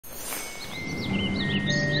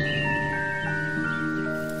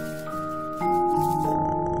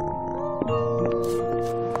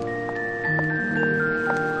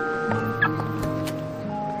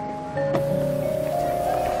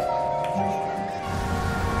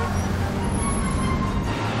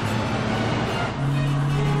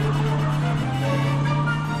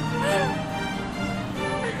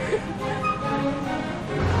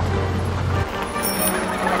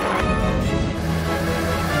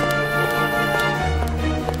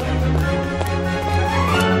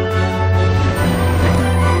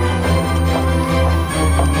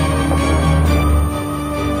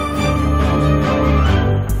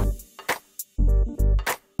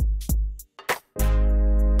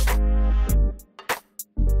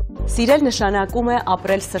Սիրել նշանակում է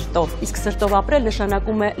ապրել սրտով, իսկ սրտով ապրել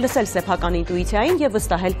նշանակում է լսել սեփական ինտուիցիային և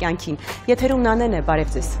վստահել կյանքին։ Եթերում Նանեն է, բարև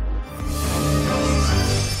ձեզ։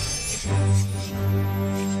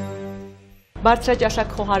 Բարձրաճաշակ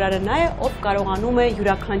խոհարարը նա է, ով կարողանում է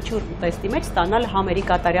յուրաքանչյուր ուտեստի մեջ ստանալ համերի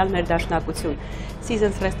կատարյալ ներդաշնակություն։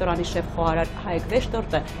 Seasons ռեստորանի շեֆ խոհարար Հայկ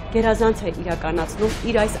Վեշտորտը գերազանց է իրականացնում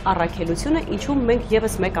իր այս առաքելությունը, ինչում մենք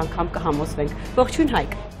ևս մեկ անգամ կհամոզվենք։ Ողջույն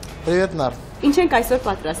Հայկ։ Привет, Нар. Ինչ ենք այսօր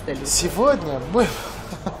պատրաստելու։ Сегодня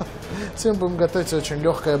будем готовить очень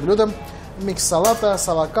легкое блюдо. Микс салата с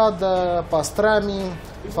авокадо, пастрами,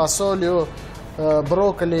 фасолью,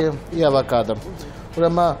 брокколи и авокадо.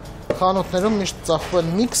 Ուրեմն խանութներում միշտ ծախվում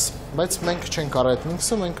են միկս, բայց մենք չենք արել այդ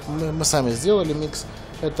միկսը, мы сами сделали микс.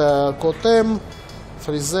 Это котем,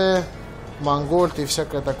 фризе, мангольд и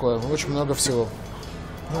всякое такое. Очень много всего.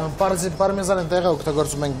 Пармезан տեղը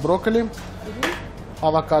օգտագործում ենք брокколи,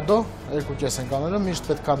 ավոկադո, երկու կես ենք անելու, միշտ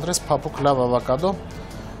պետք է ընտրես փափուկ լավ ավոկադո,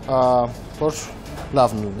 որ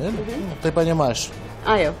լավն լինի, ты понимаешь.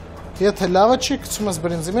 Այո։ Եթե լավը չի, գցում ես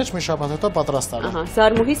բրինձի մեջ, մի շաբաթ հետո պատրաստ արի։ Ահա,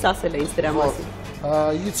 Զարմուհիս ասել է ինձ դրա մասին։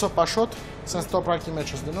 Яйцо пашот, sense տոպրակի մեջ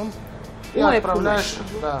ես դնում, и отправляешь,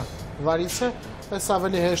 да, вариться. Это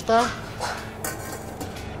ավելի հեշտ է։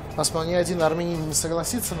 Ասում ни один армянин не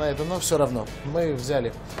согласится на это, но все равно мы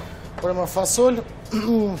взяли. Ուրեմն фасоль,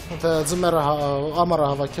 это ձմեռը ամառը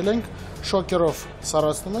հավաքել ենք, շոկերով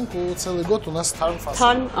սառացնում ենք ու целый год у нас թարմ фасоль։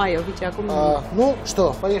 Թարմ, այո, վիճակում է։ Ну,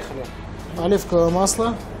 что, поехали. Оливковое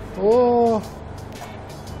масло. У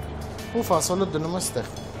фасоля дնում ենք ստեղ։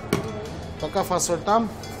 Пока фасоль там,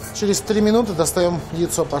 через 3 минуты достаем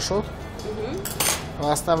яйцо пашот.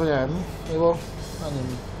 Оставляем его.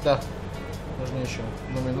 Да, можно еще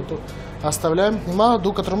одну минуту. Оставляем. Հիմա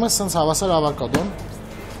դու կտրում ես սենց հավասար ավոկադոն։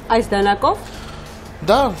 Այս դանակով։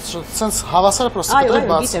 Да, սենց հավասար просто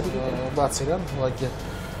բաց իրան, ուղղակի։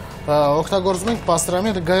 Օգտագործում ենք пастрами,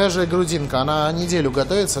 это говяжья грудинка, она неделю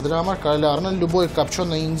готовится, դրա համար կարելի առնել любой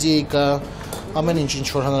копченая индейка, ամեն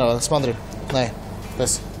ինչ որ հնարավոր։ Смотри, на,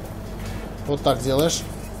 պես։ Вот так делаешь.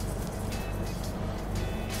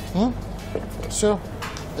 Все.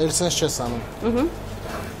 Или сենց չես անում։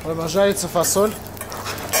 Ուրեմն жарится фасоль։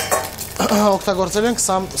 Օգտագործել ենք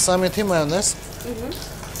սամեթի մայոնез։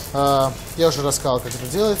 Я уже рассказал, как это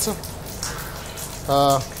делается.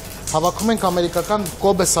 Հավաքում ենք ամերիկական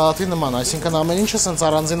կոբե սալատի նման, այսինքն ամեն ինչը սենց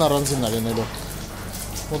առանձին լինելու։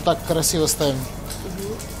 Вот так красиво ставим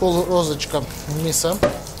пол розочка мяса.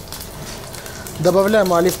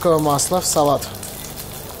 Добавляем оливковое масло в салат.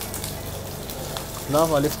 Да,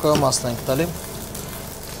 оливковое масло ենք տալի։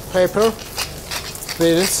 Pepper,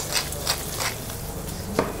 перец,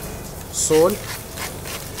 соль,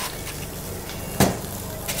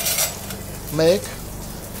 մեկ,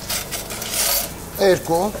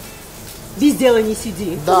 երկու։ Без дела не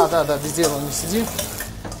сиди։ Да, без дела не сиди։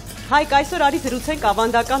 Հայկ, այսօր արի զրուցենք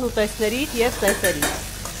ավանդական ուտեստներից և ծեսերից։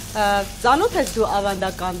 Ծանոթ ես դու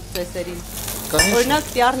ավանդական ծեսերին։ Конечно. Օրինակ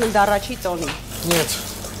տյառն ընդառաջի տոնի։ Нет.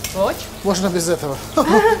 Ոչ։ Можно без этого։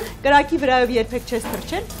 Կրակի վրայով երբեք չես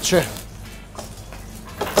թռչել։ Չէ։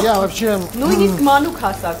 Я вообще… Նույնիսկ մանուկ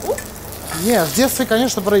հասակում։ Нет, в детстве,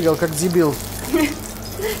 конечно, прыгал, как дебил.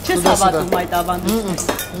 Չես հավատում այդ ավանդույթին։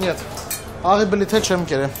 Нет. Աղի բլիթել չեմ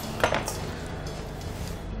կերել։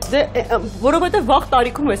 Դե, որովհետև վաղ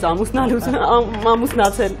տարիքում ես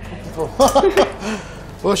ամուսնացել։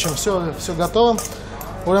 В общем, все готово.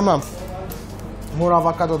 Ուրեմն, մոր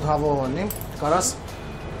ավոկադո դավողանի, կարաս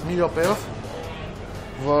մի րոպեով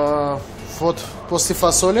вот после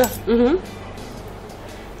фасоли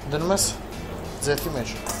դնում ես ձեթի մեջ։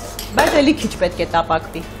 Բայց էլի քիչ պետք է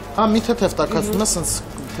տապակվի։ Հա, մի թեթև տակածում ես, սենց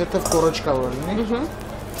թեթև կորочка որ լինի։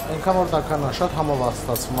 Այնքան որ տականա, շատ համով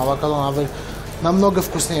ստացվում, ավոկադոն намного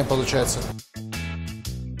вкуснее получается։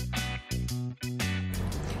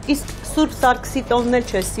 Իսկ Սուրբ Սարգսի տոնն էլ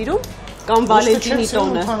չես սիրում, կամ Վալենտինի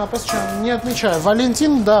տոնը։ Нет, ничего.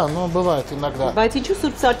 Валентин, да, но бывает иногда։ Բայց ինչու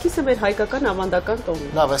Սուրբ Սարգիսը մեր հայկական ավանդական տոնն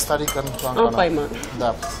է։ Да, вестарикан. Անպայման։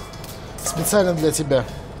 Да. Специально для тебя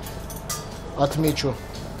отмечу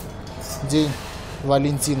День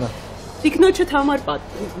Валентина. Տիկնոջդ համար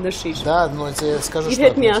նշիր։ Да, но я тебе скажу, Իր что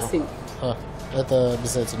հետ միասին։ это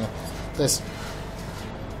обязательно. То есть,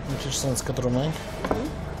 с которым мы…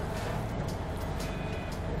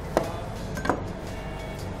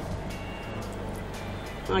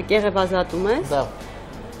 Կեղևազատում ես։ Да,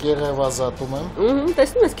 կեղևազատում եմ։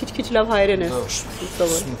 Տեսնում ես քիչ-քիչ լավ հայերեն ես։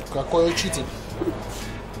 Какой учитель։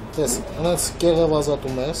 Տես, հենց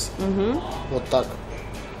կեղևազատում ես։ Вот так։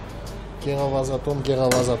 Կեղևազատում։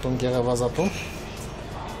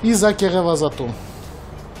 И закեղևազատում։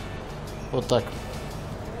 Вот так։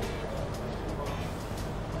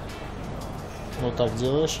 Вот так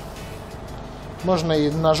делаешь. Можно и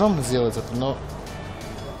ножом сделать это, но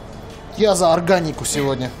я за органику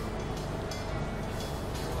сегодня.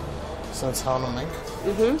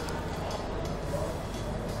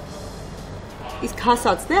 Իսկ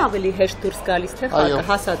հասածն է ավելի հեշտ դուրս գալիս, թե խակը,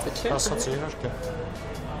 հասածը, չէ։ Հասածը, իհարկե։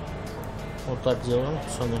 Вот так делаем,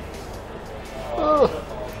 Соня.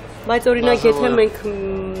 Բայց օրինակ, եթե մենք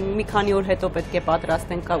մի քանի օր հետո պետք է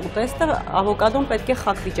պատրաստենք ուտեստը, ավոկադոն պետք է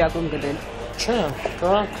խակ վիճակում գնենք։ Չէ,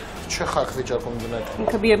 կարանք չէ խակ վիճակում դնենք։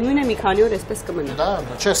 Ինքը միևնույն է մի քանի օր էսպես կմնա։ Да,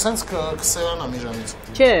 չէ, սենց կսերանա մի ժամից։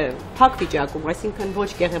 Չէ, փակ վիճակում, այսինքն ոչ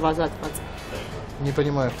գեղեվազատված։ Не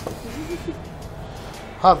понимаю.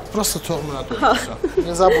 Просто թողմնա դու всё.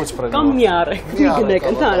 Не забудь про него. Կամ մի արեք, մի գնեք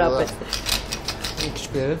ընդհանրապես։ Մի քիչ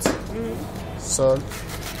перец, соль.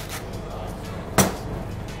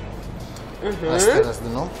 Այստեղ ես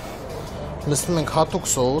դնում։ Լցնում ենք հատուկ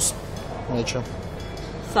սոուս մեջը։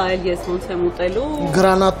 Սա էլ ես ոնց եմ ուտելու։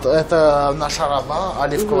 Гранат это наша раба,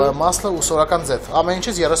 оливковое масло ու սորական ձեթ։ Ամեն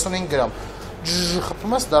ինչից 35 գրամ։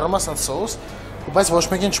 Խփում ես, դառնում ես սոուս, բայց ոչ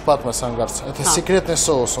մեկին չպատմում ես հանգարց։ Это секретный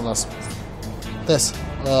соус у нас. Тես,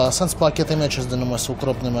 սենց պակետի մեջ ես դնում ես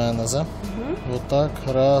укропный майонезը։ Вот так,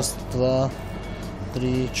 1, 2,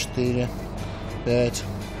 3, 4, 5,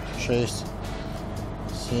 6,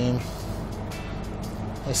 7.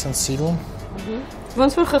 Այսինքն սիրուն։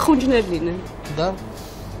 Ոնց որ խխունջներ լինեն։ Да.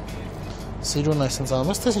 Սիրուն այսինքն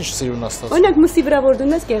անում ես, ինչ սիրուն աստած։ Օրինակ մսի վրա որ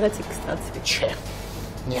դնես գեղեցիկ կստացվի։ Չէ։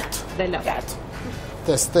 Нет. Դե լավ։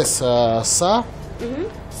 Տես, սա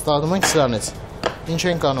ստանում ենք սրանից։ Ինչ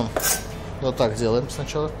ենք անում։ Вот так делаем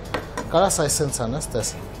сначала. Կարաս այսենց անես, տես։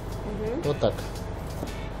 Вот так.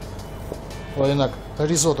 Օրինակ,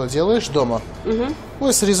 ризотто делаешь дома.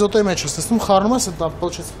 Ой, с ризотто մեջ ես տեսնում խառնում ես, там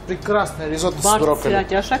получается прекрасное ризотто с брокколи. Բարձր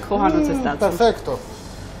ճաշակ խոհանոց է ստացվում։ Perfecto.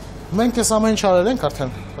 Մենք էս ամեն ինչ արել ենք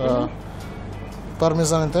արդեն։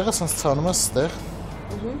 Пармезан տեղը սենց ցանում ես ստեղ։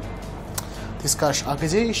 Ты скажешь, а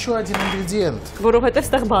где еще один ингредиент? Որովհետև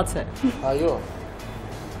ստեղ բաց է։ Այո։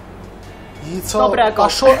 Яйцо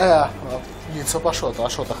пашот, яйцо пашот,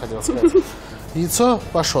 ашота хотел сказать. Яйцо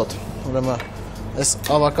пашот. Ուրեմն այս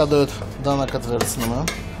ավոկադոյը դանակը վերցնում եմ։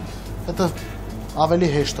 Это ավելի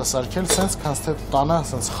հեշտ է սարքել, սենց քանց թե տանը,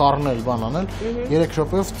 սենց խառնել, բան անել։ 3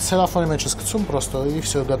 րոպեով ցելոֆանի մեջ ես գցում просто и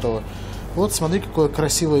всё готово. Вот смотри, какое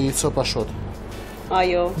красивое яйцо пашот.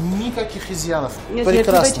 Այո։ Никаких изъянов. Ես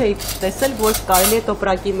Прекрасно. երբեք չէի տեսել, որ կարելի է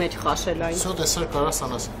տոպրակի մեջ խաշել այն։ Всё, տեսար կարաս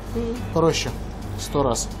անես։ Проще. 100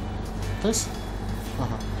 раз. Տես։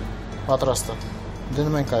 Ահա։ Պատրաստ է։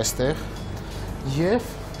 Դնում ենք այստեղ։ Եվ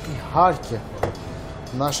իհարկե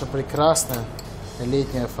наша прекрасная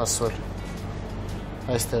летняя фасоль.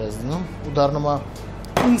 Այստեղ ես դնում ու դառնում է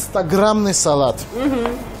инстаграмный салат.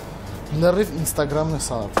 Лерив инстаграмный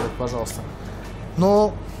салат, вот, пожалуйста.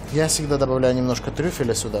 Но я всегда добавляю немножко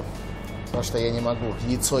трюфеля сюда, потому что я не могу.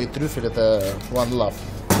 Яйцо и трюфель это one love.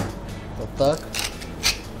 Вот так.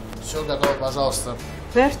 Все готово, пожалуйста.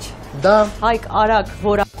 Վերջ։ Да. Հայկ արագ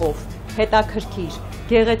որակով, հետաքրքիր,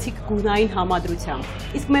 գեղեցիկ գունային համադրությամբ։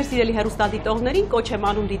 Իսկ մեր սիրելի հեռուստադիտողներին կոչ եմ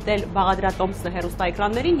անում դիտել Բաղադրատոմսը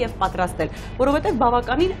հեռուստաէկրաններին եւ պատրաստել, որովհետեւ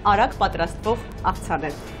բավականին արագ պատրաստվող աղցան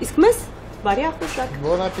է։ Իսկ մեզ բարի աղբուշակ։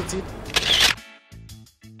 Bon appétit.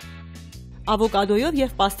 Ավոկադոյով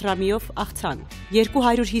եւ պաստրամիով աղցան։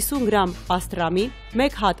 250 գրամ պաստրամի,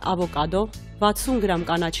 1 հատ ավոկադո, 60 գրամ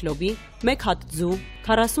կանաչ լոբի, 1 հատ ձու,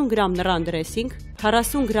 40 գրամ նռան դրեսինգ,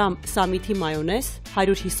 40 գրամ սամիթի մայոնեզ,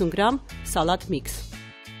 150 գրամ սալատ միքս։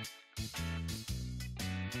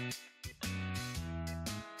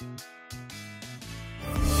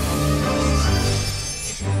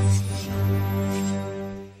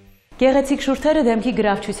 Գեղեցիկ շուրթերը դեմքի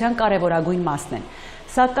գրավչության կարևորագույն մասն են։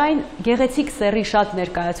 Սակայն գեղեցիկ սեռի շատ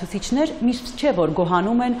ներկայացուցիչներ միշտ չէ, որ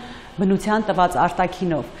գոհանում են բնության տված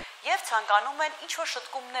արտաքինով եւ ցանկանում են ինչ-որ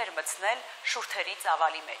շտկումներ մտցնել շուրթերի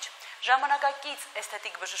ծավալի մեջ։ Ժամանակակից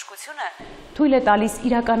էսթետիկ բժշկությունը թույլ է տալիս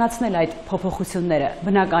իրականացնել այդ փոփոխությունները,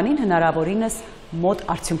 բնականին հնարավորինս մոտ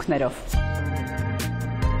արդյունքներով։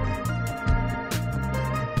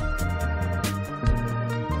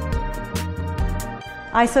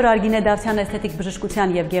 Այսօր Արգինե Դավթյան էսթետիկ բժշկության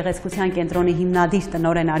եւ գեղեցկության կենտրոնի հիմնադիր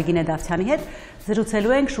տնօրեն Արգինե Դավթյանի հետ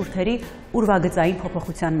զրուցելու ենք շուրթերի ուրվագծային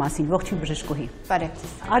փոփոխության մասին։ Ողջույն բժշկուհի։ Բարև։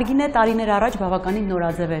 Արգինե տարիներ առաջ բավականին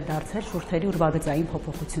նորաձև էր դարձել շուրթերի ուրվագծային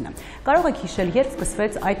փոփոխությունը։ Կարող եք հիշել, երբ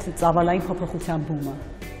սկսվեց այդ ծավալային փոփոխության բումը։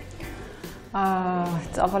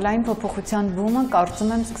 Ծավալային փոփոխության բումը կարծում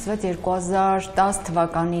եմ սկսվեց 2010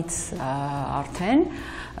 թվականից արդեն,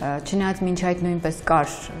 չնայած մինչ այդ նույնպես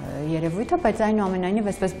կար երևույթը, բայց այնուամենայնիվ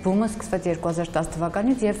այսպես բումը սկսվեց 2010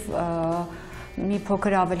 թվականից եւ մի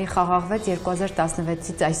փոքր ավելի խաղաղվեց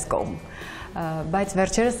 2016-ից այս կողմ։ բայց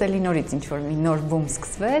վերջերս էլի նորից ինչ-որ մի նոր բում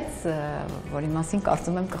սկսվեց, որի մասին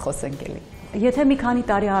կարծում եմ կխոսենք էլի։ Եթե մի քանի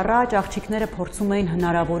տարի առաջ աղջիկները փորձում էին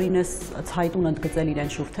հնարավորինս ցայտուն ընդգծել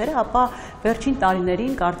իրենց շուրթերը, ապա վերջին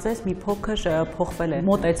տարիներին կարծես մի փոքր փոխվել է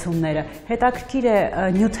մոտեցումները։ Հետաքրքիր է,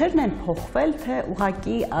 նյութերն են փոխվել, թե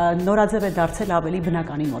ուղղակի նորաձև է դարձել ավելի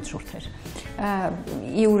բնականին մոտ շուրթեր։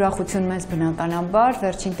 Ի ուրախություն մեզ բնականաբար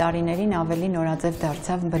վերջին տարիներին ավելի նորաձև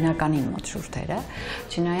դարձավ բնականին մոտ շուրթերը,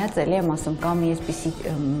 չնայած էլի եմ ասում կա մի այսպիսի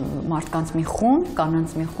մարդկանց մի խումբ,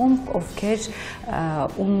 կանանց մի խումբ, ովքեր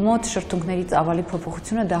ում մոտ շրթունքների ծավալի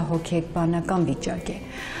փոփոխությունը դա հոգեբանական վիճակ է,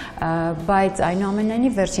 բայց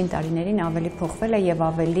այնուամենայնիվ վերջին տարիներին ավելի փոխվել է եւ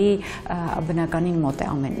ավելի բնականին մոտ է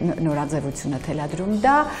ամեն նորաձևությունը թելադրում,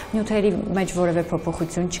 դա նյութերի մեջ որևէ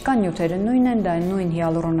փոփոխություն չկա, նյութերը նույնն են, դա նույն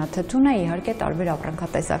հիալուրոնաթթուն է, իհարկե տարբեր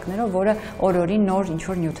ապրանքատեսակներով, որը օր-օրի նոր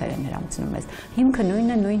ինչ-որ նյութեր են հրամցնում մեզ։ Հիմքը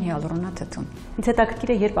նույնն է, նույն հիալուրոնաթթուն։ Ինձ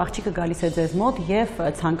հետաքրքիր է, երբ աղջիկը գալիս է ձեզ մոտ եւ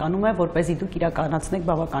ցանկանում է, որպեսզի դուք իրականացնեք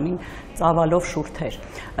բավականին ծավալով շուրթեր։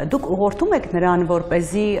 Դուք ուղղորդում եք նրան,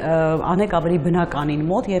 որպեսզի անեք ավելի բնականին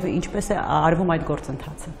մոտ եւ ինչպես է արվում այդ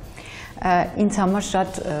գործընթացը։ Ինձ համար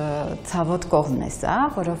շատ ցավոտ կողմն է սա,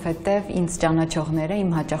 որովհետև ինձ ճանաչողները,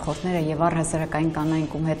 իմ հաճախորդները եւ առհասարակային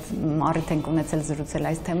կանայք, ում հետ առիթ ենք ունեցել զրուցել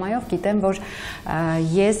այս թեմայով, գիտեն, որ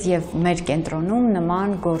ես եւ մեր կենտրոնում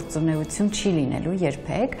նման գործունեություն չի լինելու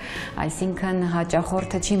երբեք, այսինքն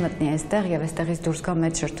հաճախորդը չի մտնի այստեղ եւ այստեղից դուրս գա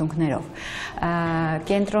մեծ շրթունքներով։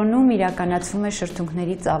 Կենտրոնում իրականացվում է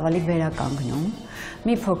շրթունքների ծավալի վերականգնում,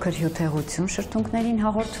 մի փոքր հյութեղություն շրթունքներին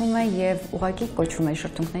հաղորդում է եւ ուղղակի կոչվում է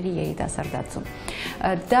շրթունքների երիտասարդացում։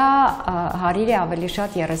 Դա հարիր է ավելի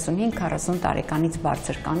շատ 35-40 տարեկանից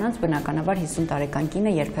բարձր կանանց, բնականաբար 50 տարեկան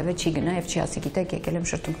կինը երբևէ չի գնա եւ չի ասի, գիտեք, եկել եմ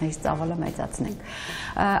շրթունքներից ծավալը մեծացնենք։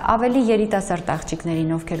 Ավելի երիտասարդ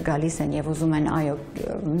աղջիկներին, ովքեր գալիս են եւ ուզում են, այո,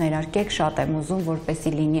 ներարկեք, շատ եմ ուզում,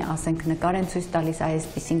 որպեսի լինի, ասենք, նկար են ցույց տալիս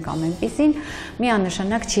այսպեսին կամ այնպեսին,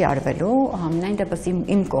 միանշանակ չի արվելու, համենայն դեպս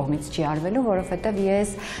իմ կողմից չի արվելու, որովհետեւ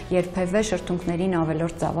ես երբևէ շրթունքներին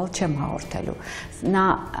ավելորդ ծավալ չեմ հաղորդելու։ Նա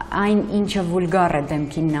այն ինչը վուլգար է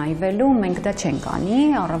դեմքին նայվելու, մենք դա չենք անի,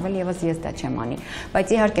 առավել եւս ես դա չեմ անի,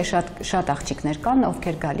 բայց իհարկե շատ աղջիկներ կան,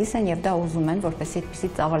 ովքեր գալիս են եւ դա ուզում են, որպեսզի այդպիսի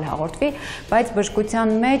ծավալ հաղորդվի, բայց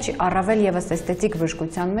բժշկության մեջ, առավել եւս էսթետիկ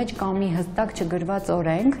բժշկության մեջ կա մի հստակ չգրված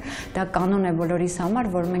օրենք, դա կանոն է բոլորիս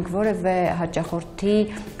համար, որ մենք որևէ հաճախորդի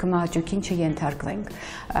կմահաճույքին չենթարկվենք,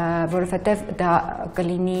 որովհետեւ դա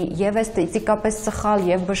կլինի եւ էսթետիկապես սխալ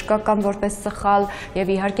եւ բժշկական որպես սխալ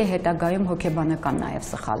եւ իհարկե հետագայում հոգեբանական նաեւ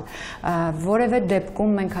սխալ։ Որևէ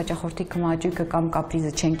դեպքում մենք հաճախորդի կմահաճույքը կամ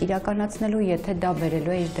կապրիզը չենք իրականացնելու, եթե դա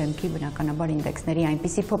բերելու է իր դեմքի բնականաբար ինդեքսների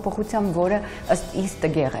այնպիսի փոփոխության, որը ըստ իս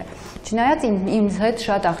տգեղ է։ Չնայած ինձ հետ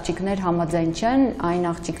շատ աղջիկներ համաձայն չեն, այն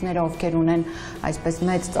աղջիկները, ովքեր ունեն այսպես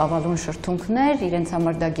մեծ ծավալուն շրթունքներ, իրենց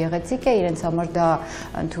համար դա գեղեցիկ է, իրենց համար դա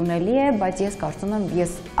ընդունելի է, բայց ես կարծում եմ,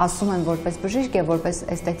 ես ասում եմ որպես բժիշկ եւ որպես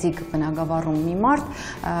էսթետիկ բնագավառում մի մարդ,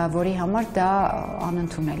 որի համար դա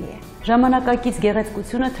անընդունելի է։ Ժամանակակից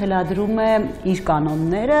գեղեցկությունը թելադրում է իր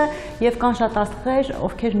կանոնները եւ կան շատ աստղեր,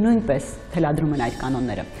 ովքեր նույնպես թելադրում են այդ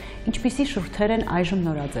կանոնները։ Ինչպիսի շուրթեր են այժմ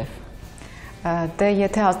նորաձև։ Դե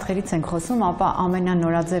եթե աստղերից ենք խոսում, ապա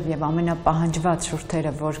ամենանորաձև եւ ամենապահանջված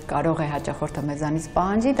շուրթերը, որ կարող է հաճախորդը մեզանից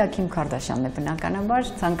պահանջի, դա Քիմ Քարդաշյանն է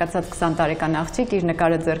բնականաբար, ցանկացած 20 տարեկան աղջիկ իր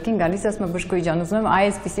նկարը ձեռքին գալիս ասում է բժշկուհի ջան, ուզում եմ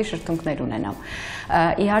այսպիսի շրթունքներ ունենամ։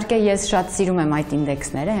 Իհարկե ես շատ սիրում եմ այդ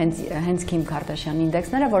ինդեքսները, հենց Քիմ Քարդաշյանի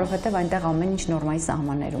ինդեքսները, որովհետեւ այնտեղ ամեն ինչ նորմայի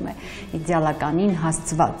սահմաններում է, իդեալականին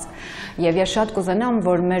հասցված։ Եվ ես շատ կուզենամ,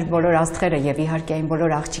 որ մեր բոլոր աստղերը եւ իհարկե այն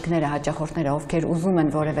բոլոր աղջիկները, հաճախորդները, ովքեր ուզում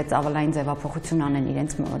են որևէ ծավալային ձևափոխություն անեն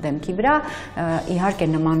իրենց դեմքի վրա, իհարկե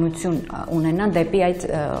նմանություն ունենան դեպի այդ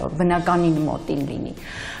բնականին մոտին լինի։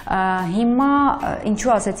 Հիմա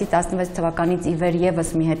ինչու ասեցի 16 թվականից ի վեր եւս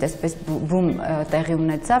մի հետ այսպես բում տեղի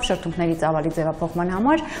ունեցավ շրթունքների ծավալի ձևափոխման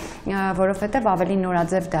համար, որովհետեւ ավելի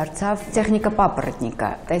նորաձև դարձավ տեխնիկա պապրտնիկը,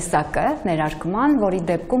 տեսակը ներարկման, որի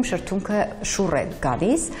դեպքում շրթունքը շուռ է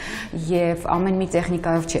գալիս եւ ամեն մի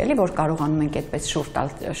տեխնիկայով չի էլի, որ կարողանում ենք այդպես շուռ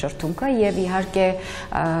տալ շրթունքը եւ իհարկե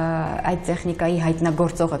այդ տեխնիկայի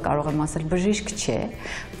հայտնագործողը կարող եմ ասել բժիշկ չէ,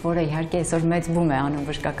 որը իհարկե այսօր մեծ բում է անում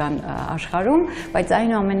բժշկական աշխարհում, բայց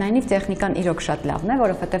այնուամենայնիվ տեխնիկան իրոք շատ լավն է,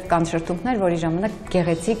 որովհետև կան շրթունքներ, որի ժամանակ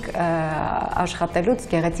գեղեցիկ աշխատելուց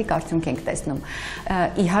գեղեցիկ արդյունք ենք տեսնում։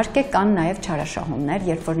 Իհարկե կան նաև չարաշահումներ,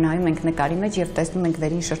 երբ որ նայում ենք նկարի մեջ եւ տեսնում ենք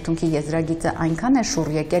վերին շրթունքի եզրագիծը այնքան է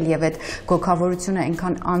շուռ եկել եւ այդ գոքավորությունը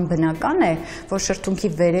այնքան անբնական է, որ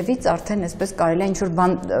շրթունքի վերևից արդեն այսպես կարելի է ինչ-որ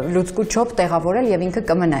բան լուցկու չոփ տեղավորել եւ ինքը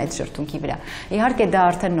կմնա այդ շրթունքի վրա։ շերտումները։ Իհարկե դա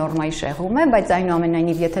արդեն նորմայի շեղում է, բայց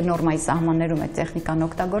այնուամենայնիվ եթե նորմայի սահմաններում է տեխնիկան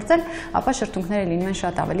օգտագործել, ապա շերտումները լինում են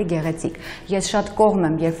շատ ավելի գեղեցիկ։ Ես շատ կողմ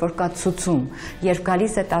եմ, երբ որ կա ցուցում, երբ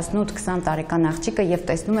գալիս է 18-20 տարեկան աղջիկը եւ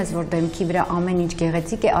տեսնում ես, որ դեմքի վրա ամեն ինչ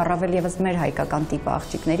գեղեցիկ է, առավել եւս մեր հայկական տիպը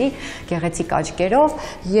աղջիկների գեղեցիկ աչքերով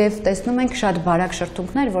եւ տեսնում ենք շատ բարակ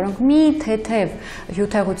շրթունքներ, որոնք մի թեթև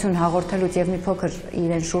հյութեղություն հաղորդելուց եւ մի փոքր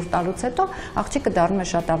իրեն շուռ տալուց հետո աղջիկը դառնում է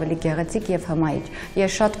շատ ավելի գեղեցիկ եւ հմայիչ։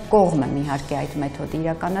 Ես շատ կողմ եմ իհարկե այդ մեթոդի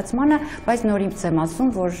իրականացմանը, բայց նորից եմ ասում,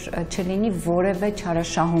 որ չլինի որևէ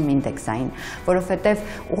չարաշահում ինդեքսային, որովհետեւ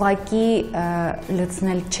ուղակի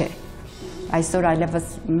լցնել չէ։ Այսօր այլևս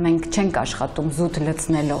մենք չենք աշխատում զուտ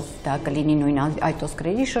լցնելով, դա կլինի նույն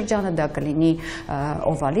այտոսկրերի շրջանը, դա կլինի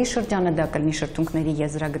օվալի շրջանը, դա կլինի շրթունքների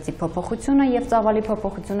եզրագծի փոփոխությունը եւ ծավալի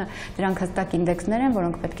փոփոխությունը, դրանք հստակ ինդեքսներ են,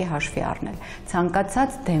 որոնք պետք է հաշվի առնել։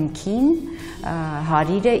 Ցանկացած դեմքին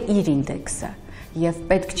հարիր է իր ինդեքսը։ Եվ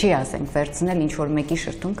պետք չի ասենք վերցնել ինչ-որ մեկի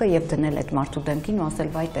շրթունքը եւ դնել այդ մարդու դեմքին ու ասել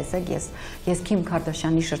վայ տեսեք ես Քիմ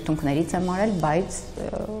Քարդաշյանի շրթունքներից եմ արել, բայց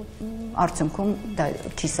արդյունքում դա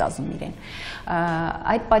չի սազում իրեն։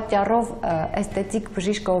 Այդ պատճառով էսթետիկ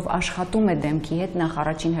բժիշկը ով աշխատում է դեմքի հետ նախ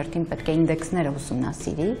առաջին հերթին պետք է ինդեքսները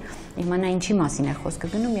ուսումնասիրի, իմանա ինչի մասին է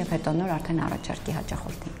խոսքը գնում եւ հետո նոր արդեն առաջարկի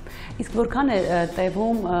հաճախորդին։ Իսկ որքան է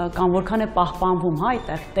տևում կամ որքան է պահպանվում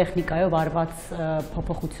այդ տեխնիկայով արված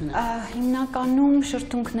փոփոխությունը։ Հիմնականում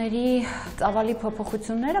շրթունքների ծավալի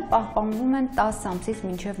փոփոխությունները պահպանվում են 10 ամսից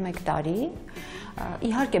մինչև 1 տարի։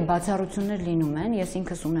 Իհարկե բացառություններ լինում են, ես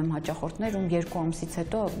ինքս ունեմ հաճախորդներ, ում 2 ամսից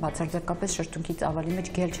հետո բացարձակապես շրթունքի ծավալի մեջ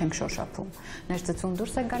գել չենք շոշափում։ Ներծծում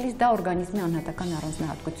դուրս է գալիս, դա օրգանիզմի անհատական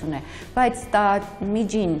առանձնահատկություն է, բայց դա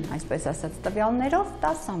միջին, այսպես ասած, տվյալներով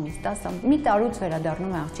 10 ամիս, մի տարուց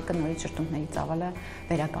վերադառնում է աղջիկը նորից շրթունքների ծավալը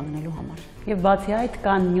վերականգնելու համար։ Եվ բացի այդ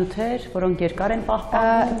կան նյութեր, որոնք երկար են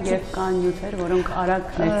պահպանվում, եւ կան նյութեր, որոնք արագ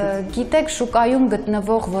ներծծում։ Գիտեք, շուկայում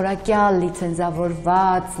գտնվող որակյալ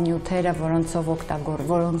լիցենզավորված նյութերը,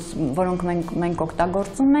 որոնք մենք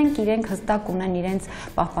օգտագործում ենք, իրենք հստակ ունեն իրենց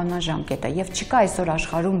պահպանման ժամկետը եւ չկա այսօր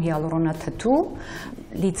աշխարհում հիալուրոնաթթու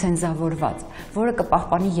լիցենզավորված, որը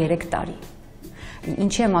կպահպանի 3 տարի։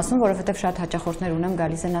 Ինչի եմ ասում, որովհետև շատ հաճախորդներ ունեմ,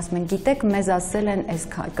 գալիս են ասում են, գիտեք, մեզ ասել են այս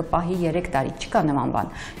կպահի 3 տարի, չկա նման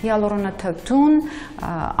բան։ Հիալուրոնաթթուն,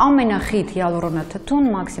 ամենախիտ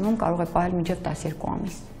հիալուրոնաթթուն մաքսիմում կարող է պահել մինչև 12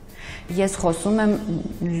 ամիս։ Ես խոսում եմ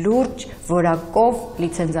լուրջ որակով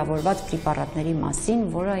լիցենզավորված պրեպարատների մասին,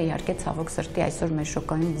 որը իհարկե ցավոք սրտի այսօր մեր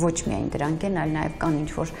շոկայում ոչ միայն դրանք են, այլ նաև կան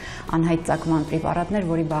ինչ-որ անհայտ ծագման պրեպարատներ,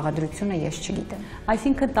 որի բաղադրությունը ես չգիտեմ։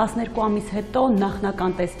 Այսինքն 12 ամիս հետո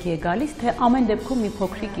նախնական տեսքի է գալիս, թե ամեն դեպքում մի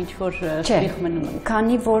փոքրիկ ինչ-որ շրիխ մնում է։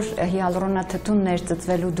 Քանի որ հիալուրոնաթթուն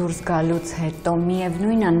ներծծվելու դուրս գալուց հետո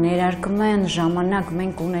միևնույն է ներարկման ժամանակ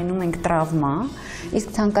մենք ունենում ենք տրավմա,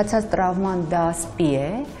 իսկ ցանկացած տրավման դա սպի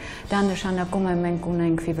է, դա նշանակում է մենք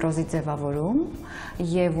ունենք ֆիբրոզի ձևավորում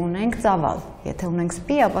եւ ունենք ծավալ։ Եթե ունենք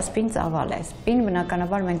սպի, ապա սպին ծավալ է։ Սպին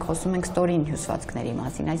բնականաբար մենք խոսում ենք ստորին հյուսվածքների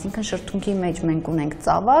մասին, այսինքն շրթունքի մեջ մենք ունենք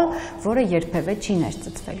ծավալ, որը երբևէ չի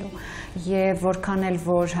ներծծվելու։ Եվ որքան էլ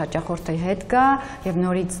որ հաճախորդի հետ գա եւ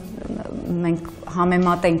նորից մենք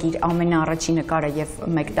համեմատենք իր ամենաառաջի նկարը եւ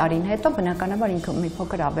 1 տարին հետո, բնականաբար ինքը մի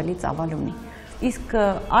փոքր ավելի ծավալ ունի։ Իսկ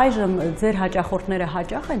այժմ ձեր հաճախորդները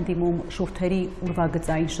հաճախ են դիմում շուրթերի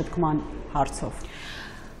ուրվագծային շտկման հարցով։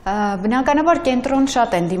 Բնականաբար կենտրոն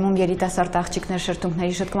շատ են դիմում երիտասարդ աղջիկներ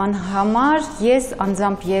շրթունքների շտկման համար,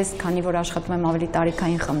 անձամբ ես, քանի որ աշխատում եմ ավելի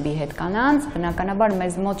տարիքային խմբի հետ կանանց, բնականաբար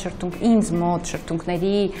ինձ մոտ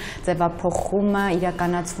շրթունքների ձևափոխումը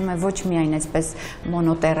իրականացվում է ոչ միայն այսպես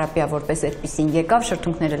մոնոտերապիա, որպես այդպեսին եկավ,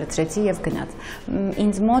 շրթունքները լցրեցի եւ գնաց։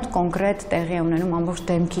 Ինձ մոտ կոնկրետ տեղի է ունենում ամբողջ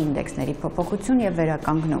դեմքի ինդեքսների փոփոխություն եւ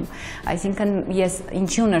վերականգնում։ Այսինքն ես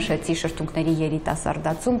ինչու նշեցի շրթունքների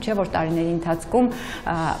երիտասարդացում, չէ՞ որ տարիների ընթացքում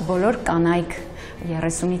բոլոր կանայք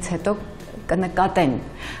 30-ից հետո կնկատեն,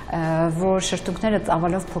 որ շրթունքները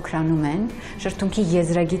ծավալով փոքրանում են, շրթունքի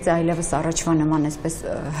եզրագիծը այլևս առաջվա նման այսպես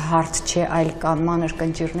հարթ չէ, այլ կան մանր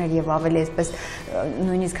կնճիռներ եւ ավելի այսպես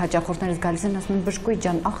նույնիսկ հաճախորդներս գալիս են ասում են բժշկուհի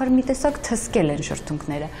ջան, ախր մի տեսակ թսկել են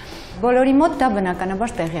շրթունքները։ Բոլորի մոտ դա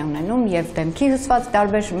բնականաբար տեղի է ունենում եւ դեմքի հյուսված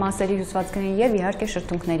տարբեր մասերի հյուսվածքների եւ իհարկե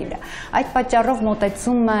շրթունքների վրա։ Այդ պատճառով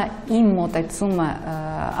իմ մոտեցումը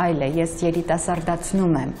այլ է, ես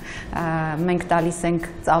երիտասարդացնում եմ։ Մենք տալիս ենք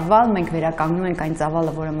ծավալ, մենք վերականգնում ենք այն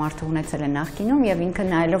ծավալը, որը մարդը ունեցել է նախկինում եւ ինքը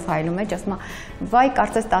նայելով հայելու մեջ ասում է վայ,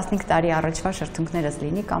 կարծես 15 տարի առաջվա շրթունքներս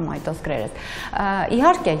լինի կամ այտոսկրերս։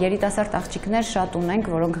 Իհարկե երիտասարդ աղջիկներ շատ ունենք,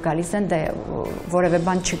 որոնք գալիս են դե որևէ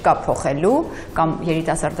բան չկա փոխելու կամ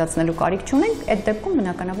երիտասարդացնելու կարիք չունենք, այդ դեպքում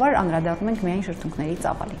բնականաբար անդրադառնում ենք միայն շրթունքների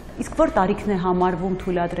ծավալին։ Իսկ որ տարիքն է համարվում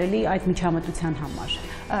թույլատրելի այդ միջամտության համար։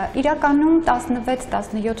 Իրականում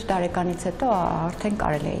 16-17 տարեկանից հետո արդեն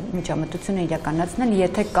կարելի է միջամտությունը իրականացնել,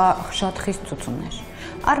 եթե կա շատ խիստ ցուցումներ։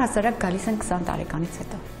 Առհասարակ գալիս են 20 տարեկանից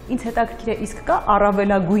հետո։ Ինձ հետաքրքիր է, իսկ կա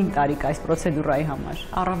առավելագույն տարիք այս պրոցեդուրայի համար։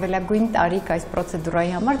 Առավելագույն տարիք այս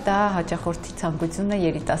պրոցեդուրայի համար դա հաճախորդի ցանկությունն է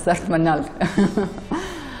երիտասարդ մնալ։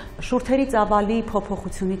 Շուրթերի ծավալի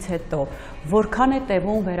փոփոխությունից հետո որքան է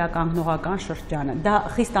տևում վերականգնողական շրջանը։ Դա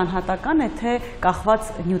խիստ անհատական է, թե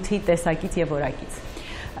կախված նյութի տեսակից եւ որակից։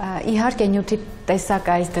 Իհարկե նյութի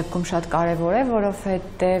տեսակը այս դեպքում շատ կարևոր է,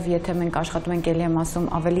 որովհետև եթե մենք աշխատում ենք ելի եմ ասում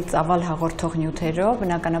ավելի ծավալ հաղորդող նյութերով,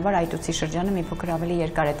 բնականաբար այտուցի շրջանը մի փոքր ավելի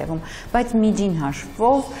երկար է տևում, բայց միջին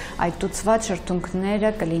հաշվով այտուցված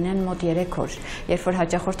շրթունքները կլինեն մոտ 3 օր։ Երբ որ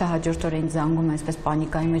հաճախորդը հաջորդ օրը ինձ զանգում է այսպես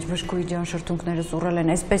պանիկայի մեջ, բժշկուհի ջան, շրթունքներս ուռել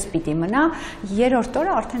են, այսպես պիտի մնա, երրորդ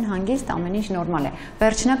օրը արդեն հանգիստ ամեն ինչ նորմալ է։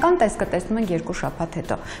 Վերջնական տեսքը տեսնում ենք 2 շաբաթ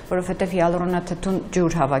հետո, որովհետև հիալուրոնաթթուն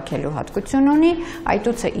ջուր հավաքելու հատկություն ունի,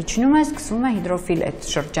 այտուցը իջնում է, սկսվում է հիդրոֆիլ այդ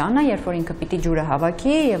շրջանը, երբ որ ինքը պիտի ջուրը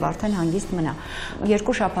հավաքի եւ արդեն հանգիստ մնա։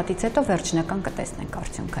 2 շաբաթից հետո վերջնական կտեսնենք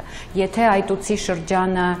արդյունքը։ Եթե այտուցի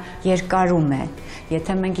շրջանը երկարում է,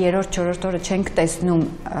 եթե մենք 3-4 օրը չենք տեսնում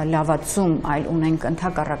լավացում, այլ ունենք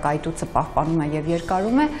ընդհակառակ այտուցը պահպանում է եւ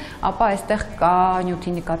երկարում է, ապա այստեղ կա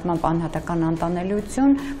նյութի նկատմամբ անհատական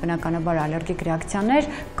անտանելիություն, բնականաբար ալերգիկ ռեակցիաներ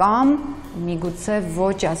կամ միգուցե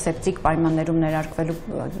ոչ ասեպտիկ պայմաններում ներարկվելու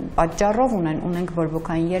պատճառով ունենք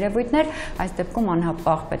բորբոքային երևույթներ, այս դեպքում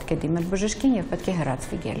անհապաղ պետք է դիմել բժշկին եւ պետք է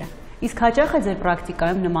հեռացվի գելը։ Իսկ հաճախ է ձեր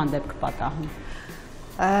պրակտիկայում նման դեպք պատահում։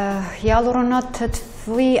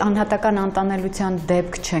 Հիալուրոնաթթվի անհատական անտանելիության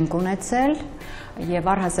դեպք չենք ունեցել եւ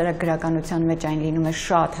առհասարակ գրականության մեջ այն լինում է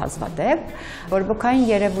շատ հազվադեպ, բորբոքային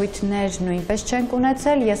երևույթներ նույնպես չենք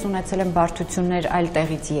ունեցել, ես ունեցել եմ բարդություններ այլ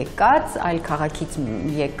տեղից եկած, այլ քաղաքից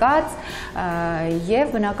եկած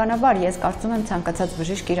եւ բնականաբար ես կարծում եմ ցանկացած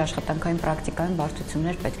բժիշկ իր աշխատանքային պրակտիկայում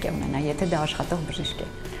բարդություններ պետք է ունենա, եթե դա աշխատող բժիշկ է։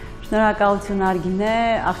 Շնորհակալություն Արգինե,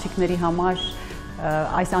 աղջիկների համար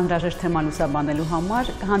այս անհրաժեշտ թեման լուսաբանելու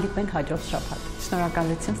համար, կհանդիպենք հաջորդ շաբաթ։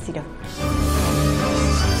 Շնորհակալություն, սիրո։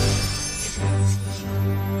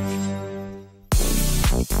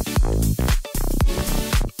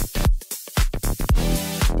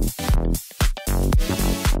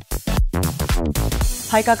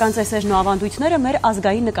 Հայկական ծեսերն ու ավանդույթները մեր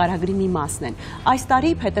ազգային նկարագրի մի մասն են։ Այս տարի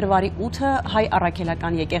փետրվարի 8-ը հայ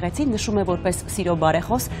առաքելական եկեղեցին նշում է որպես սիրո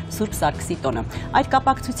բարեխոս Սուրբ Սարգսի տոնը։ Այդ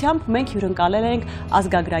կապակցությամբ մենք հյուրընկալել ենք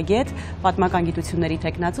ազգագրագետ, պատմական գիտությունների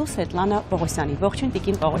տեխնացու Սվետլանա Պողոսյանին։ Ողջույն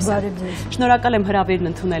Տիկին Պողոսյան։ Շնորհակալ եմ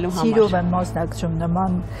հրավերն ընդունելու համար։ Սիրով եմ մասնակցում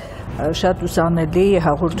նման շատ ուսանելի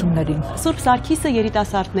հաղորդումներին։ Սուրբ Սարգիսը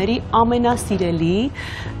երիտասարդների ամենասիրելի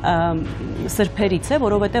սրբերից է,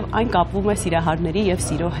 որովհետև այն կապվում է սիրահարների եւ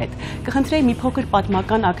սիրո հետ։ Կխնդրեի մի փոքր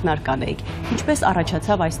պատմական ակնարկ անեիք։ Ինչպես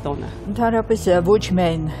առաջացավ այս տոնը։ Ընդհանրապես ոչ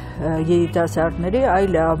միայն երիտասարդների,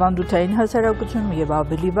 այլ ավանդութային հասարակությունում եւ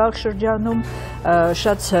ավելի վաղ շրջանում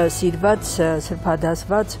շատ սիրված,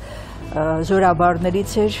 սրբադասված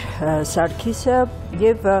զորաբարներից էր Սարգիսը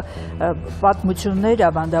եւ պատմություններ,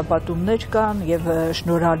 ավանդապատումներ կան եւ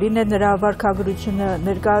շնորհալին է նրա վարքագրությունը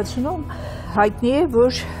ներկայացնում։ Հայտնի է,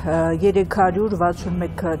 որ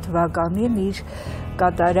 361 թվականին իր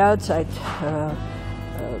կատարած այդ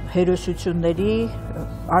հերոսությունների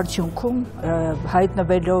արդյունքում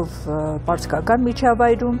հայտնվելով պարսկական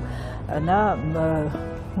միջավայրում նա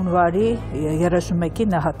հունվարի 31-ի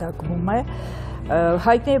նահատակվում է։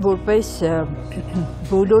 Հայտնի է որպես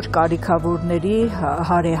բոլոր կարիքավորների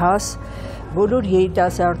հարեհաս, բոլոր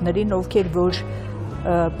երիտասարդներին, ովքեր որ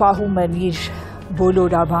պահում են իր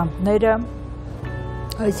բոլոր ավանդները,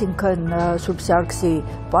 այսինքն Սուրբ Սարգսի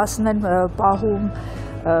պասն են պահում,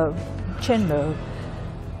 չեն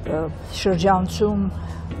շրջանցում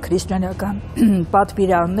քրիստոնեական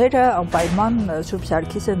պատվիրանները, անպայման Սուրբ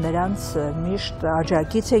Սարգիսը նրանց միշտ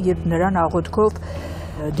աջակից է եւ նրան աղոթքով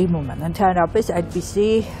դիմում են։ Ընդհանրապես այդպիսի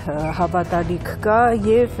հավատալիք կա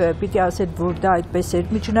եւ պիտի ասել, որ դա այդպես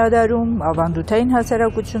էր միջնադարում, ավանդութային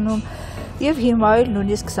հասարակությունում եւ հիմա էլ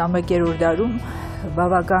նույնիսկ 21-րդ դարում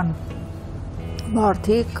բավական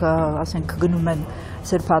մարդիկ, ասենք, գնում են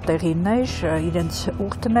սրբատեղիներ, իրենց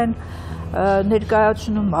ուխտն են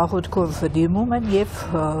ներկայացնում, աղոթքով դիմում են եւ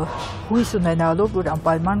հույս ունենալով, որ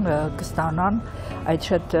անպայման կստանան այդ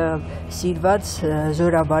շատ սիրված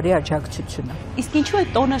զորաբարի աջակցությունը։ Իսկ ինչու է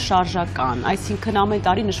տոնը շարժական, այսինքն ամեն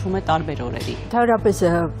տարի նշվում է տարբեր օրերի։ Ընդհանրապես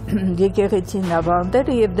եկեղեցին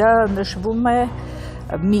ավանդել է եւ դա նշվում է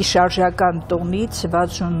մի շարժական տոնից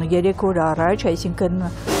 63 օր առաջ, այսինքն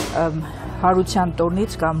հարության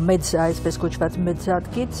տոնից կամ մեծ, այսպես կոչված մեծ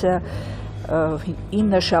զատկից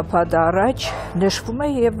 9 շաբաթ առաջ նշվում է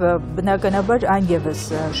եւ բնականաբար այն եւս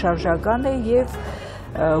շարժական է եւ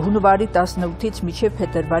հունվարի 18-ից մինչև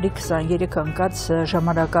փետրվարի 23 ընկած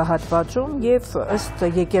ժամանակահատվածում եւ ըստ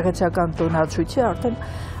եկեղեցական տոնացույցի արդեն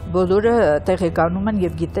բոլորը տեղեկանում են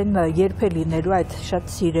եւ գիտեն երբ է լինելու այդ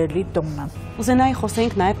շատ սիրելի տոնը։ Ուզենայի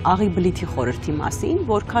խոսենք նաեւ աղի բլիթի խորհրդի մասին,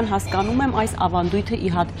 որքան հասկանում եմ այս ավանդույթը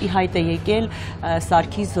ի հայտ է եկել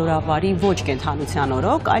Սարգիս Զորավարի ոչ կենթանության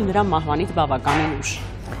օրոք, այլ նրա մահվանից բավականին ուշ։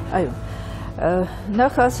 Այո։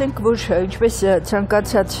 Նախ ասենք, որ ինչպես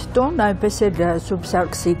ցանկացած տոն, այնպես էլ Սուրբ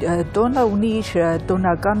Սարգսի տոնը ունի իր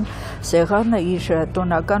տոնական սեղանը, իր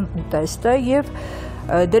տոնական ուտեստը եւ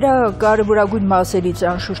դրա կարևորագույն մասերից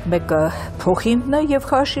անշուշտ մեկը փոխինդն է եւ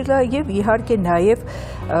խաշիլը եւ իհարկե նաեւ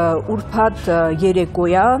ուրբաթ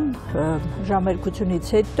երեկոյան ժամերկությունից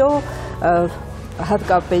հետո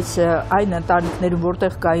հատկապես այն ընտանիքներում,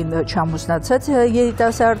 որտեղ կային չամուսնացած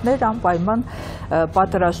երիտասարդներ, անպայման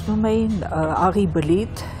պատրաստում էին աղի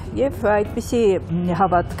բլիթ եւ այդպիսի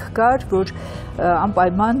հավատք կար, որ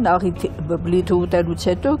անպայման աղի բլիթը ուտելուց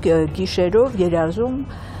հետո գիշերով երազում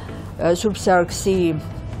Սուրբ Սարգսի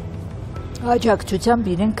աջակցությամբ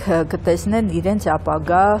իրենք կտեսնեն իրենց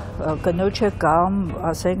ապագա կնոջը կամ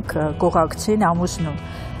ասենք կողակցին ամուսնուն։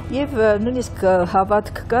 Եվ նույնիսկ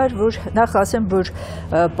հավատք կար, որ նախ ասեմ, որ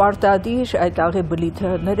պարտադիր այդ աղի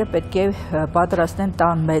բլիթները պետք է պատրաստեն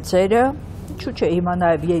տան մեծերը, ինչու՞ չէ հիմա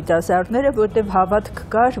նաև երիտասարդները, որտեղ հավատք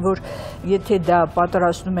կար, որ եթե դա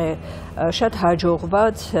պատրաստում է շատ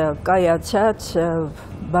հաջողված, կայացած,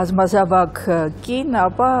 բազմազավակ կին,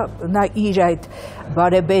 ապա նա իր այդ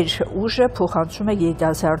բարեբեր ուժը փոխանցում է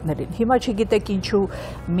երիտասարդներին։ Հիմա չգիտեք ինչու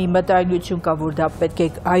մի մտայնություն կա, որ դա պետք է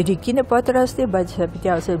այրիկինը պատրաստի, բայց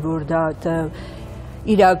պիտի ասել, որ դա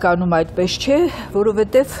իրականում այդպես չէ,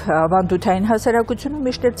 որովհետև ավանդութային հասարակությունում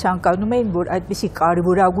միշտ ցանկանում էին, որ այդպիսի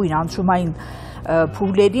կարևորագույն անցումային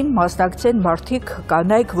փուլերին մասնակցեն մարդիկ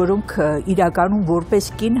կանայք, որոնք իրականում որպես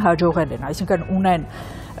կին հաջողել են, այսինքն ունեն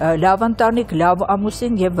լավ ընտանիք, լավ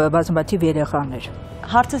ամուսին եւ բազմաթիվ երեխաներ։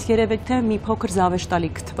 Հարցս երևեք թե մի փոքր զավեշտալի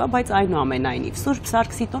կթվա, բայց այնուամենայնիվ Սուրբ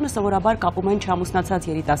Սարգսի տոնը սովորաբար կապում են չամուսնացած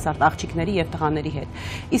երիտասարդ աղջիկների եւ տղաների հետ։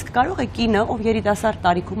 Իսկ կարող է կինը, ով երիտասարդ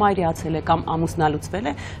տարիքում այրացել է կամ ամուսնալուծվել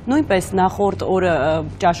է, նույնպես նախորդ օրը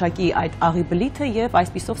ճաշակի այդ աղի բլիթը եւ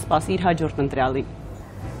այսպիսով սպասի իր հաջորդ ընտրյալին։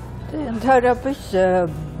 Ընդհանրապես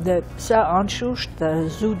սա անշուշտ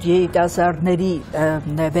զուտ երիտասարդների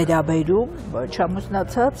վերաբերում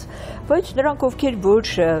չամուսնացած, բայց նրանք ովքեր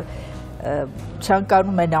որ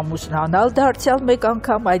ցանկանում են ամուսնանալ դարձյալ մեկ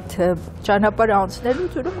անգամ այդ ճանապարհը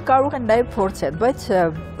անցնելուց ուրեմն կարող են նաև փորձել, բայց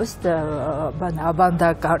ըստ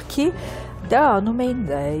ավանդակարգի դա անում էին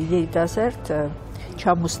երիտասարդ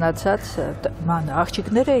չամուսնացած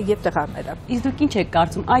աղջիկները եւ տղաները։ Իսկ դուք ինչ եք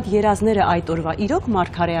կարծում, այդ երազները այդ օրվա իրոք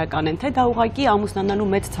մարգարեական են, թե դա ուղղակի ամուսնանալու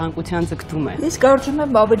մեծ ցանկության ձգտում է։ Ես կարծում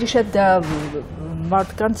եմ ավելի շատ դա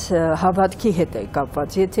մարդկանց հավատքի հետ է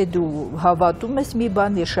կապված։ Եթե դու հավատում ես մի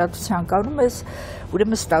բան, ես շատ ցանկանում ես,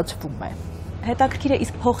 ուրեմն ստացվում է։ Հետաքրքիր է,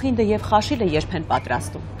 իսկ փոխինդը եւ խաշիլը երբ են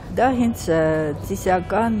պատրաստում։ Դա հենց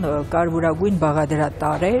ծիսական կարևորագույն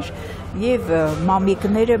բաղադրատար եւ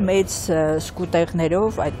մամիկները մեծ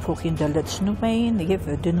սկուտեղներով այդ փոխինդը լցնում էին եւ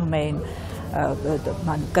դնում էին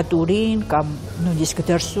կտուրին կամ նույնիսկ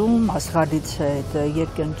դրսում ասղալից այդ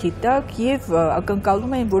երկնքի տակ եւ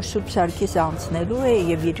ակնկալում էին, որ Սուրբ Սարգիսը անցնելու է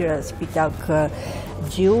եւ իր սպիտակ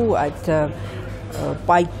ձյու այդ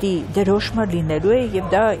պայտի դրոշմը լինելու է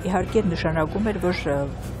եւ դա իհարկե նշանակում էր, որ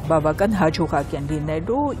բավական հաջողակ են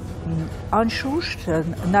լինելու, անշուշտ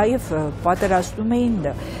նաեւ պատրաստում էին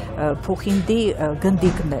փոխինդի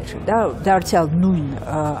գնդիկներ, դա դարձյալ նույն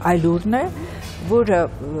այլուրն է, որը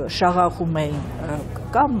շաղախում էին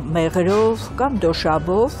կամ մեղրով, կամ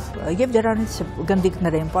դոշաբով եւ դրանից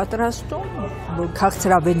գնդիկներ էին պատրաստում, որ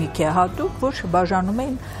քաղցրավենիք է հատուկ, որ բաժանում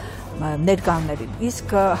էին ներկաներին։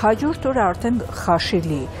 Իսկ հաջորդ օրը արդեն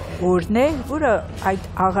խաշիլի օրն է, որը այդ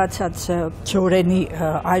աղացած ջորենի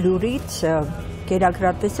այլուրից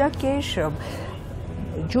կերակրատեսակ էր,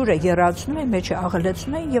 ջուրը եռացնում են, մեջը աղը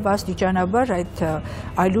լցնում են եւ աստիճանաբար այդ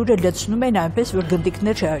այլուրը լցնում են այնպես, որ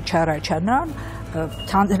գնդիկներ չառաջանան,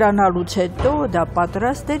 թանձրանալուց հետո դա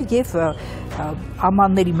պատրաստ էր եւ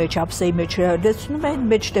ամանների մեջ, ափսեի մեջ լցնում են,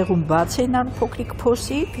 մեջտեղում բաց են անում փոքրիկ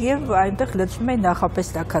փոսիկ եւ այնտեղ լցնում են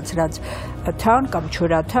նախապես տաքացրած թան կամ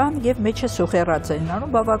չորաթան եւ մեջը սոխեռած են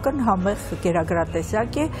անում, բավական համեղ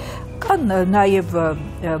կերակրատեսակ է, կան նաեւ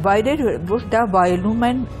վայրեր, որ դա վայելում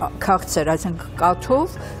են քաղցր, այսինքն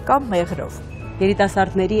կաթով կամ մեղրով։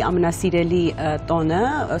 Երիտասարդների ամենասիրելի տոնը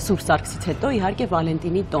Սուրբ Սարգսից հետո իհարկե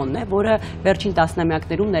Վալենտինի տոնն է, որը վերջին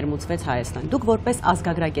տասնամյակներում ներմուծվեց Հայաստան։ Դուք որպես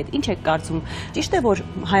ազգագրագետ ինչ եք կարծում, ճիշտ է, որ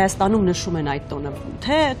Հայաստանում նշում են այդ տոնը,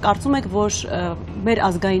 թե կարծում եք, որ մեր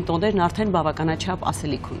ազգային տոներն արդեն բավականաչափ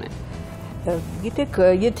ասելիք ունեն։ Գիտեք,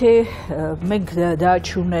 եթե մենք դա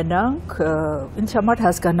չունենանք, ինձ համար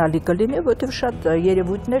հասկանալի կլինի, որտեղ շատ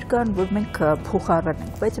երևույթներ կան, որ մենք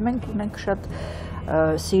փոխարինենք, բայց մենք ունենք շատ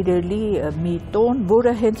սիրելի մի տոն,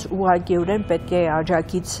 որը հենց ուղղակիորեն պետք է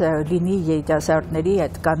աջակից լինի երիտասարդների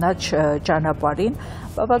այդ կանաչ ճանապարհին,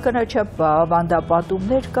 բավականաչափ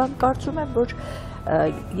ավանդապատումներ կան, կարծում եմ, որ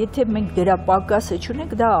եթե մենք դրա պակասը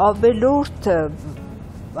չունենք, դա ավելորդ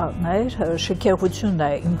շքեղություն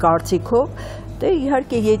է իմ կարծիքով, դե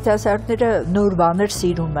իհարկե երիտասարդները նոր բաներ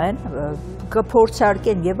սիրում են,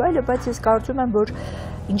 կփորձարկեն եւ այլը, բայց ես կարծում եմ, որ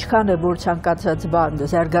ինչքան է որ ցանկացած բան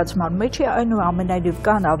զարգացման մեջ է, այնուամենայնիվ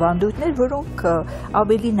կան ավանդույթներ, որոնք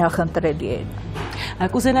ավելի նախընտրելի են։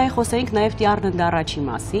 Կուզենայի խոսեինք նաև Տիառննդառաչի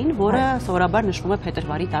մասին, որը սովորաբար նշվում է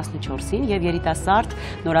փետրվարի 14-ին եւ երիտասարդ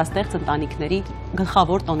նորաստեղծ ընտանիքների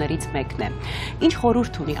գլխավոր տոներից մեկն է։ Ինչ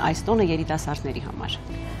խորհուրդ ունի այս տոնը երիտասարդների համար։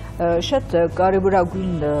 Շատ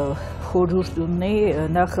կարևորագույն խորհուրդ ունի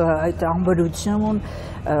նախ այդ ամբրություն,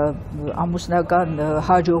 ամուսնական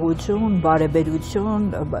հաջողություն, բարեբերություն,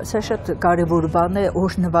 սա շատ կարևոր բան է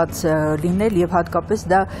օրհնված լինել եւ հատկապես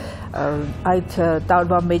դա այդ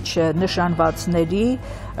տարվա մեջ նշանվածների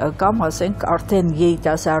կամ ասենք արդեն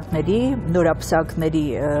երիտասարդների, նորապսակների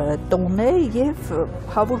տոն է եւ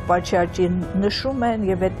հավուր պատշաճին նշում են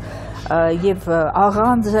եւ այդ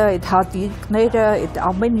աղանձը, այդ հատիկները, այդ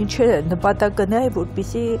ամեն ինչը նպատակը նա է,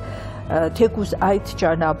 որպեսզի թեկուզ այդ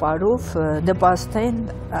ճանապարհով նպաստեն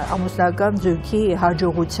ամուսնական զույգի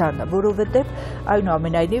հաջողությանը, որովհետև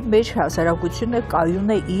այնուամենայնիվ մեր հասարակությունը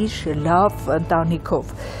կայուն է իր լավ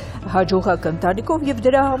ընտանիքով, հաջողակ ընտանիքով եւ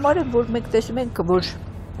դրա համար է, որ մենք տեսնում ենք, որ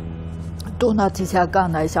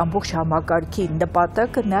տոնացիական այս ամբողջ համակարգի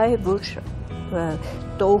նպատակը նա է, որ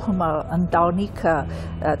տոհմը, ընտանիքը,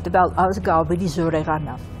 տվյալ ազգը ավելի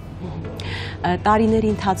զորեղանա։ Տարիների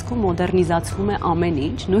ընթացքում մոդեռնիզացվում է ամեն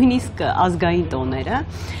ինչ, նույնիսկ ազգային տոները։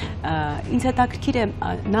 Ինձ հետաքրքիր է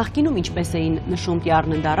նախկինում ինչպես էին նշում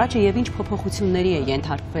Տիառննդառաչը եւ ինչ փոփոխությունների է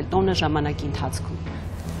ենթարկվել տոնը ժամանակի ընթացքում։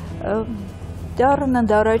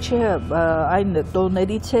 Տիառննդառաչը այն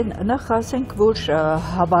տոներից են, նախ ասենք, որ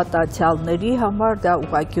հավատացյալների համար դա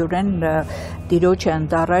ուղղակիորեն տիրոջը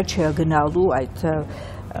ընդառաջ գնալու այդ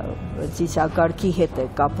ծիսակարգի հետ է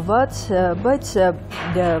կապված, բայց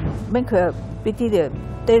մենք պիտի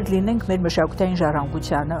տեր լինենք մեր մշակութային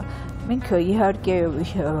ժառանգությանը։ Մենք իհարկե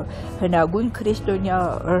հնագույն քրիստոնյա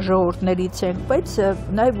ժողովուրդներից ենք, բայց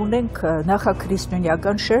նաև ունենք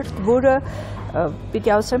նախաքրիստոնեական շերտ, որը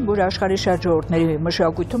պիտի ասեմ, որ աշխարհի շատ ժողովուրդների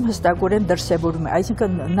մշակույթում հստակորեն դրսևորում է,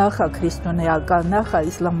 այսինքն նախաքրիստոնեական,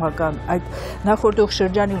 նախաիսլամական այդ նախորդող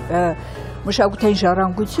շրջանի մշակութային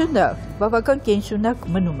ժառանգությունը բավական կենսունակ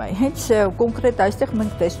մնում է։ Հենց կոնկրետ այստեղ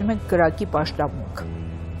մենք տեսնում ենք կրակի պաշտամունք։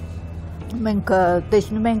 Մենք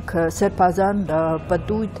տեսնում ենք սրբազան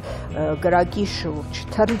պտույտ կրակի շուրջ,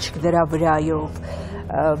 թռիչք դրա վրայով,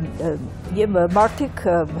 եւ մարդիկ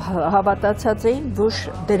հավատացած էին, որ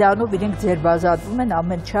դրանով իրենք ձերբազատվում են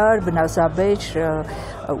ամեն չար, վնասաբեր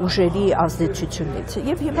ուժերի ազդեցությունից։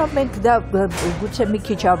 Եվ հիմա մենք դա գուցե մի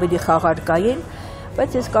քիչ ավելի խաղարկային,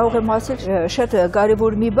 բայց ես կարող եմ ասել շատ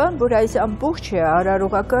կարևոր մի բան, որ այս ամբողջ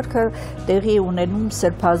արարողակարգը տեղի ունենում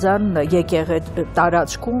սրբազան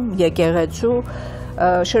տարածքում, եկեղեցու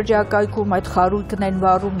շրջակայքում այդ խարույկն են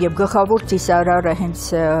վառում եւ գլխավոր ծիսարարը հենց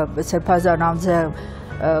սրբազան անձը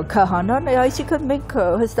քահանան է, այսինքն մենք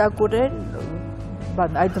հստակորեն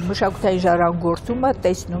այդ մշակութային ժառանգորդումը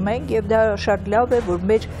տեսնում ենք եւ դա շատ լավ է, որ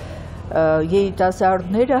մեր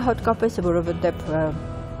երիտասարդները հատկապես, որովհետեւ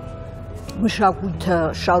մշակույթը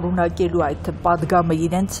շարունակելու այդ պատգամը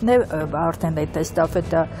իրենցն է, արդեն այդ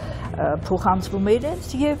էստաֆետը փոխանցվում է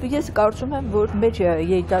իրենց եւ ես կարծում եմ, որ մեր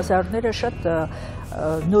երիտասարդները շատ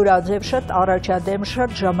նորաձև, շատ առաջադեմ,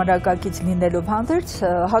 շատ ժամանակակից լինելով հանդերձ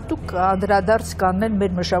հատուկ անդրադարձ կանեն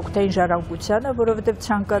մեր մշակութային ժառանգությանը, որովհետեւ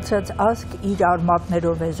ցանկացած ազգ իր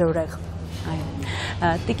արմատներով է զորեղ։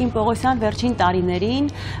 Տիկին Պողոսյան վերջին տարիներին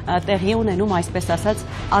տեղի ունենում, այսպես ասած,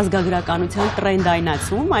 ազգագրականության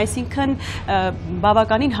տրենդայնացում, այսինքն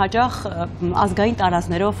բավականին հաճախ ազգային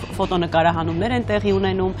տարածներով ֆոտոնկարահանումներ են տեղի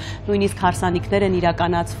ունենում, նույնիսկ հարսանիքներ են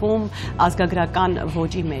իրականացվում ազգագրական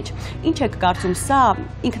ոճի մեջ։ Ինչ եք կարծում, սա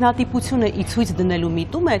ինքնատիպությունը ի ցույց դնելու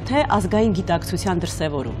միտում է, թե ազգային գիտակցության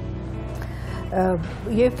դրսևորում։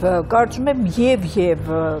 Եվ կարծում եմ եւ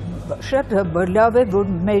շատ լավ է,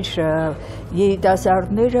 որ մեր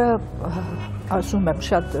երիտասարդները, ասում եմ,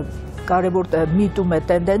 շատ կարևոր միտում է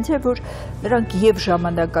տենդենցիա, որ նրանք եւ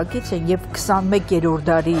ժամանակակից են եւ 21-րդ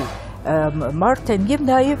դարի մարդ են եւ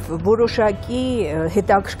նաեւ որոշակի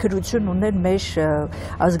հետաքրքրություն ունեն մեր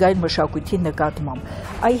ազգային մշակույթի նկատմամբ։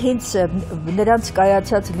 Այ հենց նրանց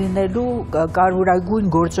կայացած լինելու կարևորագույն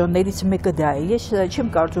գործոններից մեկը դա է։ Ես չեմ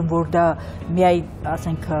կարծում, որ դա միայն,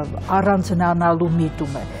 ասենք, առանձնանալու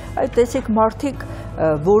միտում է։ Այլ տեսեք, մարդիկ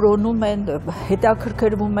որոնում են,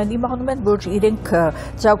 հետաքրքրվում են, իմանում են, որ իրենք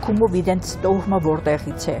ցակումով իրենց տոհմը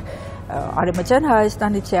որտեղից է։ Արևմտյան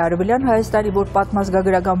Հայաստանից է, Արևելյան Հայաստանի, որ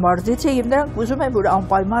պատմազգագրական մարզից է, եւ նրանք ուզում են, որ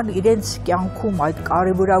անպայման իրենց կյանքում այդ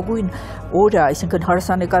կարևորագույն օրը, այսինքն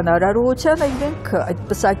հարսանեկան արարողությանը, իրենք այդ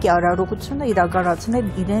պսակի արարողությունը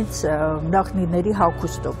իրականացնեն իրենց նախնիների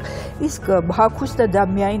հագուստով։ Իսկ հագուստը դա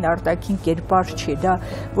միայն արտաքին կերպար չի, դա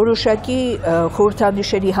որոշակի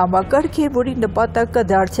խորհրդանիշերի համակարգ է, որի նպատակը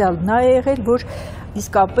դարձյալ նա է եղել, որ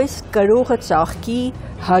իսկապես կրողը ծաղկի,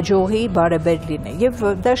 հաջողի, բարեբեր լինի։ Եվ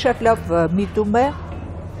դա շատ լավ միտում է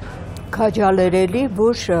քաջալերելի,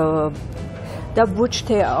 որ դա ոչ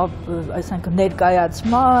թե այսինքն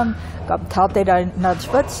ներկայացման կամ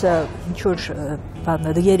թատերանացված ինչ-որ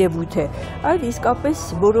երևույթ է, այլ իսկապես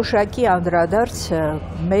որոշակի անդրադարձ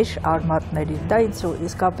մեր արմատներին։ Դա ինձ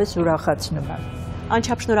իսկապես ուրախացնում է։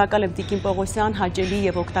 Անչափ շնորհակալ եմ Տիկին Պողոսյան հաճելի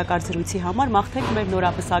եւ օգտակար զրույցի համար, մաղթենք մեր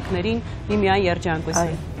նորապսակներին միմիայն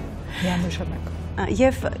երջանկություն։ Միանշանակ։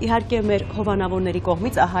 Եվ իհարկե մեր հովանավորների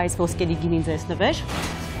կողմից ահա այս ոսկելի գինին ձեզ նվեր։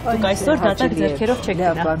 Դուք այսօր դատարկ ձեռքերով չեք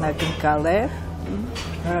գնա։ Բանակնկալ է։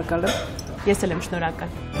 Շնորհակալ եմ։ Ես էլ եմ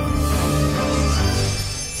շնորհակալ։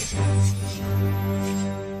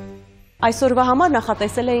 Այսօրվա համար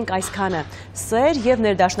նախատեսել էինք այսքանը՝ սեր եւ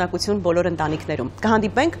ներդաշնակություն բոլոր ընտանիքներում։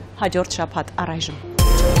 Կհանդիպենք հաջորդ շաբաթ առայժմ։